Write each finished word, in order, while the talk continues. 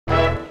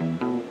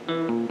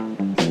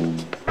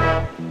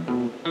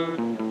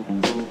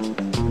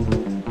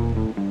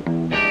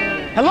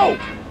Hello,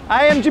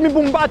 I am Jimmy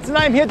Boombats and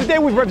I am here today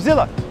with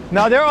RevZilla.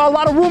 Now there are a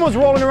lot of rumors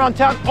rolling around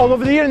town all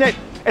over the internet,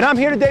 and I'm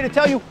here today to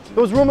tell you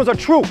those rumors are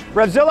true.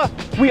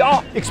 RevZilla, we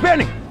are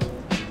expanding.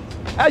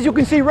 As you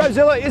can see,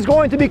 RevZilla is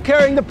going to be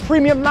carrying the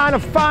premium line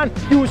of fine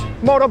used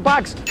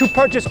motorbikes to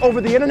purchase over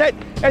the internet.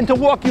 And to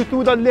walk you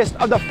through the list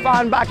of the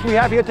fine bikes we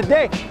have here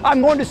today, I'm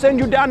going to send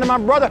you down to my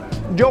brother,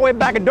 Joey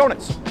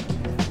Bagodounuts.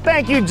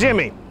 Thank you,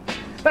 Jimmy.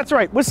 That's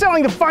right, we're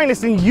selling the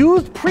finest in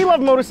used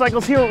pre-loved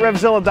motorcycles here at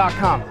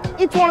RevZilla.com.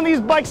 Each one of these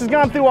bikes has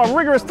gone through our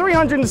rigorous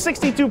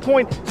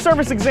 362-point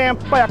service exam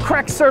by our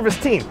crack service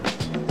team.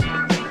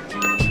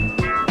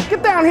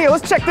 Get down here,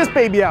 let's check this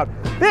baby out.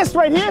 This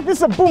right here, this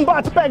is a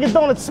Boombats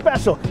Bagodounuts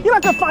special. You're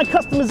not gonna find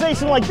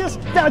customization like this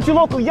down at your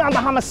local Yanda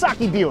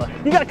Hamasaki dealer.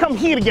 You gotta come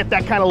here to get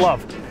that kind of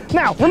love.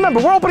 Now, remember,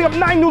 we're opening up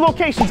 9 new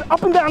locations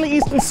up and down the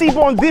Eastern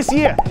Seaboard this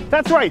year.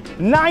 That's right,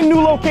 9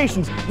 new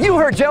locations. You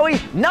heard Joey,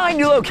 9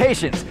 new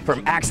locations,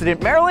 from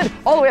Accident, Maryland,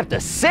 all the way up to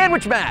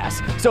Sandwich, Mass.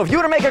 So if you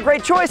want to make a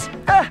great choice,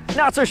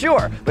 not so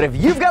sure. But if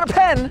you've got a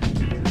pen,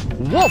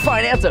 we'll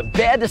finance a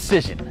bad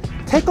decision.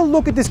 Take a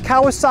look at this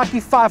Kawasaki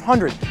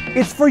 500.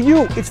 It's for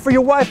you, it's for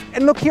your wife,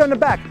 and look here on the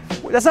back.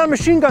 That's not a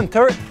machine gun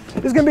turret.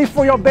 This is gonna be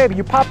for your baby.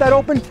 You pop that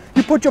open,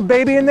 you put your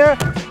baby in there.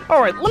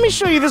 All right, let me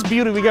show you this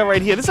beauty we got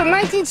right here. This is a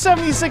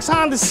 1976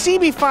 Honda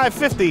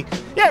CB550.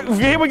 Yeah,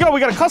 here we go. We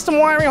got a custom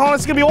wiring on it.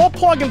 It's gonna be all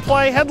plug and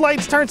play,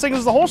 headlights, turn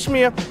signals, the whole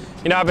schmear.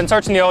 You know, I've been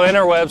searching the old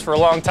interwebs for a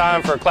long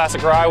time for a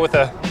classic ride with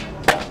a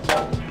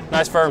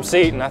nice firm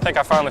seat, and I think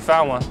I finally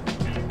found one.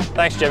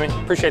 Thanks, Jimmy.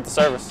 Appreciate the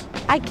service.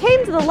 I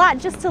came to the lot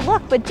just to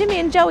look, but Jimmy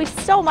and Joey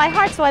stole my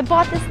heart, so I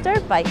bought this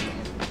dirt bike.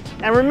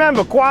 And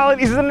remember,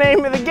 quality is the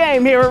name of the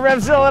game here at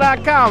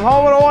RevZilla.com,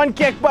 home of the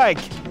one-kick bike.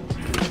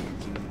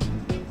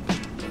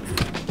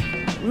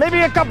 Maybe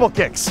a couple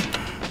kicks.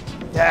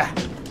 Yeah.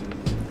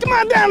 Come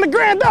on down to the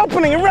grand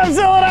opening at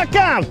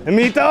RevZilla.com and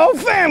meet the whole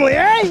family,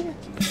 eh?